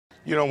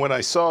You know, when I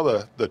saw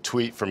the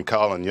tweet from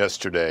Colin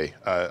yesterday,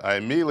 I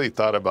immediately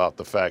thought about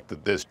the fact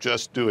that this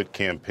Just Do It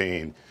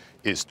campaign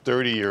is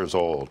 30 years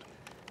old.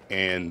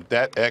 And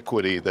that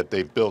equity that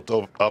they've built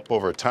up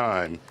over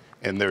time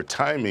and their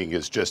timing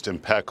is just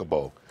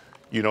impeccable.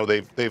 You know,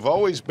 they've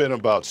always been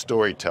about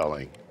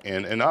storytelling.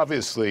 And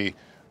obviously,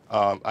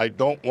 I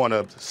don't want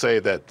to say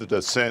that the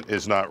dissent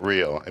is not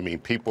real. I mean,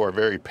 people are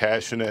very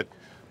passionate,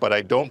 but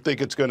I don't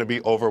think it's going to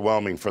be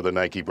overwhelming for the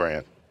Nike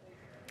brand.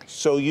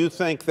 So you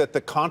think that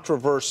the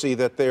controversy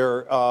that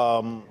they're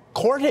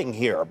courting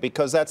here,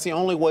 because that's the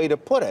only way to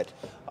put it,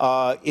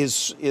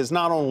 is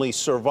not only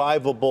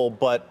survivable,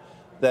 but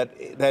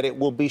that it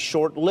will be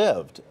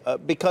short-lived?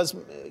 Because,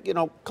 you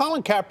know,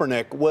 Colin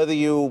Kaepernick, whether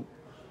you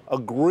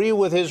agree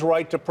with his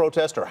right to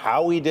protest or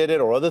how he did it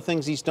or other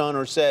things he's done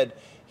or said,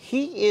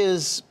 he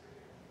is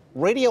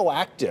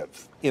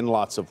radioactive in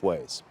lots of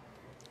ways.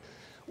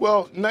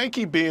 Well,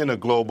 Nike being a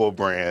global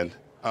brand,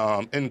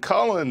 and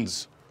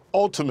Colin's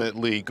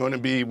ultimately going to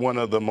be one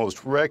of the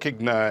most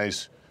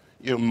recognized,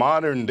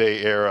 modern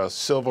day era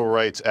civil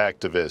rights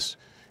activists.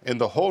 And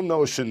the whole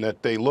notion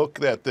that they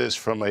look at this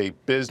from a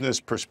business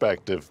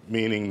perspective,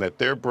 meaning that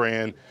their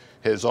brand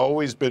has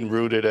always been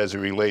rooted as it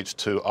relates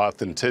to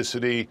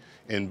authenticity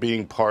and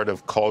being part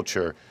of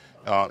culture.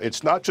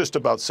 It's not just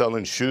about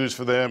selling shoes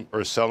for them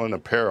or selling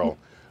apparel.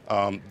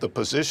 The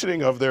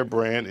positioning of their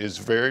brand is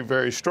very,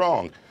 very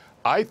strong.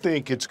 I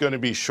think it's going to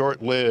be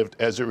short-lived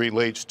as it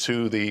relates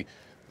to the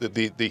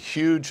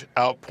huge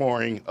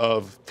outpouring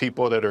of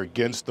people that are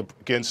against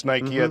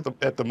Nike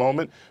at the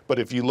moment. But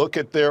if you look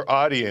at their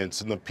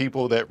audience and the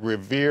people that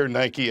revere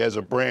Nike as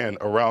a brand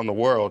around the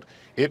world,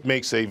 it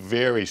makes a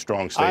very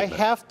strong statement. I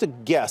have to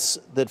guess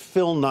that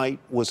Phil Knight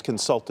was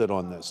consulted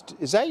on this.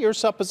 Is that your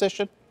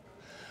supposition?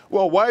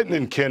 Well, Wyden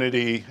and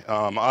Kennedy,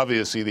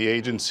 obviously the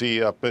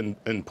agency up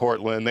in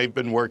Portland, they've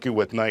been working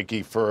with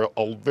Nike for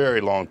a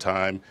very long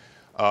time.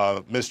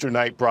 Mr.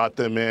 Knight brought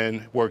them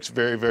in, works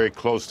very, very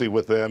closely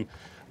with them.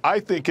 I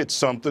think it's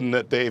something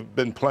that they've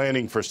been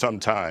planning for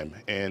some time.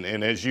 And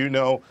as you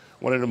know,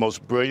 one of the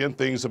most brilliant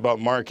things about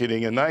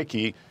marketing in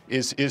Nike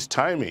is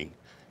timing.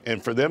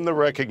 And for them to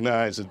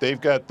recognize that they've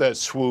got that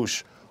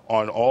swoosh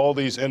on all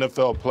these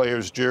NFL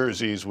players'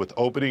 jerseys with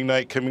opening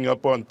night coming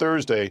up on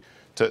Thursday,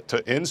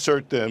 to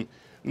insert them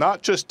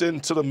not just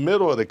into the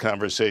middle of the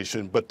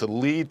conversation, but to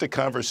lead the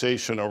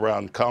conversation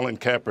around Colin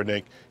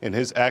Kaepernick and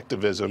his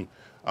activism.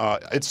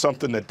 It's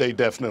something that they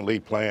definitely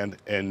planned,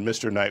 and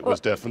Mr. Knight was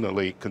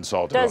definitely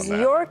consulted on that. Does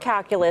your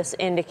calculus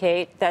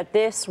indicate that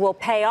this will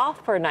pay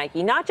off for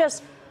Nike? Not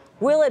just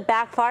will it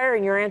backfire,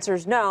 and your answer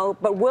is no,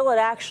 but will it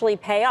actually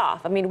pay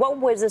off? I mean, what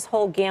was this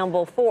whole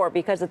gamble for?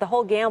 Because the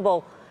whole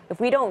gamble, if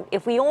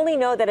we only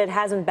know that it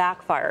hasn't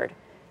backfired,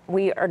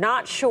 we are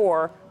not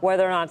sure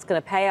whether or not it's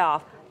going to pay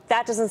off.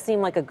 That doesn't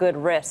seem like a good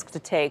risk to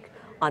take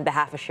on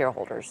behalf of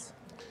shareholders.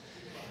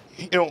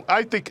 You know,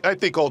 I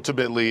think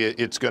ultimately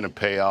it's going to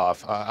pay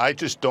off. I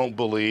just don't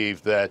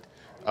believe that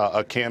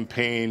a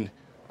campaign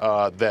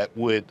that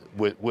would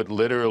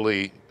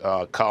literally,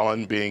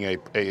 Colin being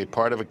a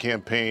part of a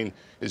campaign,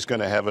 is going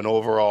to have an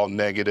overall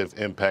negative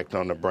impact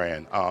on the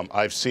brand.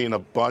 I've seen a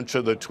bunch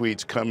of the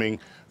tweets coming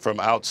from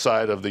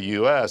outside of the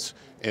U.S.,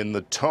 and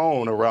the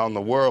tone around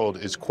the world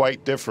is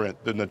quite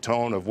different than the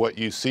tone of what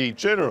you see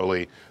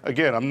generally.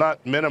 Again, I'm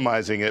not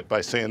minimizing it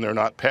by saying they're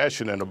not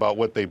passionate about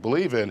what they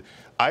believe in.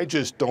 I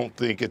just don't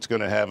think it's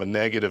going to have a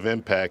negative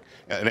impact.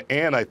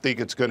 And I think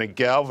it's going to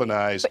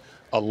galvanize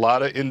a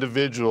lot of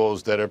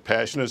individuals that are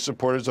passionate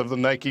supporters of the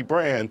Nike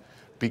brand,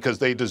 because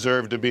they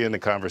deserve to be in the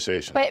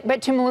conversation.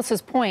 But to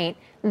Melissa's point,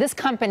 this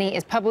company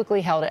is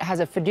publicly held. It has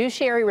a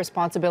fiduciary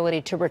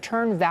responsibility to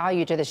return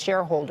value to the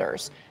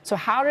shareholders. So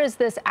how does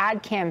this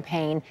ad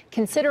campaign,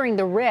 considering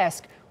the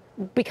risk,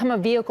 become a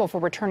vehicle for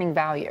returning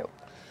value?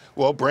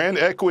 Well, brand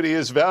equity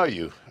is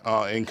value,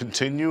 and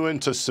continuing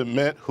to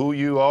cement who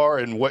you are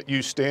and what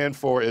you stand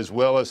for, as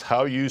well as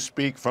how you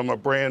speak from a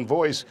brand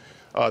voice,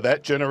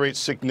 that generates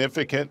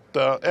significant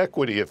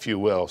equity, if you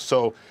will.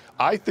 So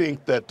I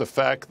think that the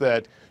fact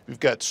that we've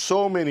got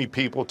so many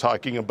people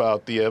talking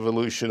about the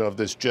evolution of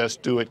this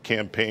Just Do It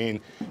campaign,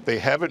 they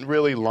haven't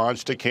really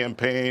launched a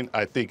campaign.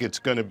 I think it's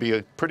going to be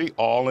a pretty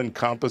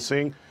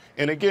all-encompassing.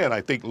 And again, I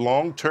think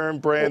long-term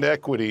brand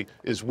equity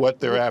is what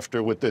they're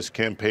after with this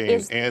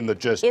campaign and the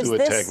Just Do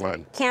It tagline.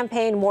 Is this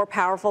campaign more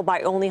powerful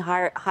by only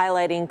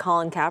highlighting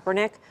Colin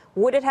Kaepernick?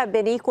 Would it have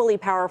been equally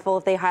powerful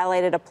if they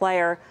highlighted a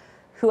player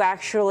who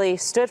actually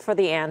stood for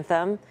the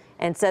anthem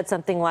and said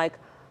something like,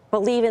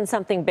 believe in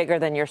something bigger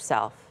than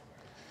yourself?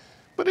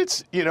 But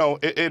it's,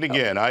 and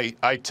again,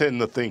 I tend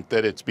to think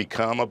that it's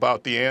become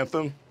about the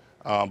anthem,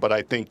 but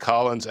I think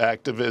Colin's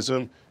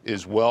activism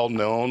is well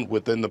known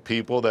within the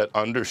people that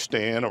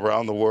understand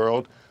around the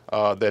world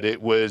that it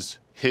was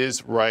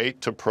his right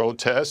to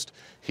protest.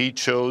 He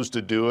chose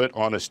to do it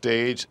on a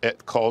stage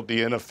called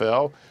the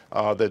NFL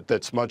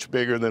that's much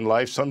bigger than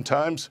life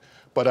sometimes.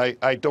 But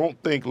I don't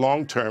think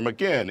long term,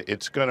 again,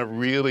 it's going to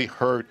really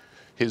hurt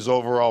his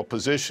overall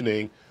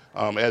positioning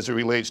as it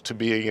relates to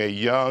being a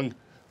young,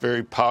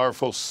 very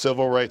powerful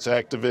civil rights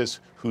activist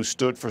who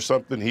stood for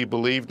something he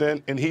believed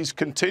in, and he's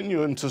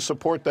continuing to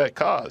support that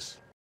cause.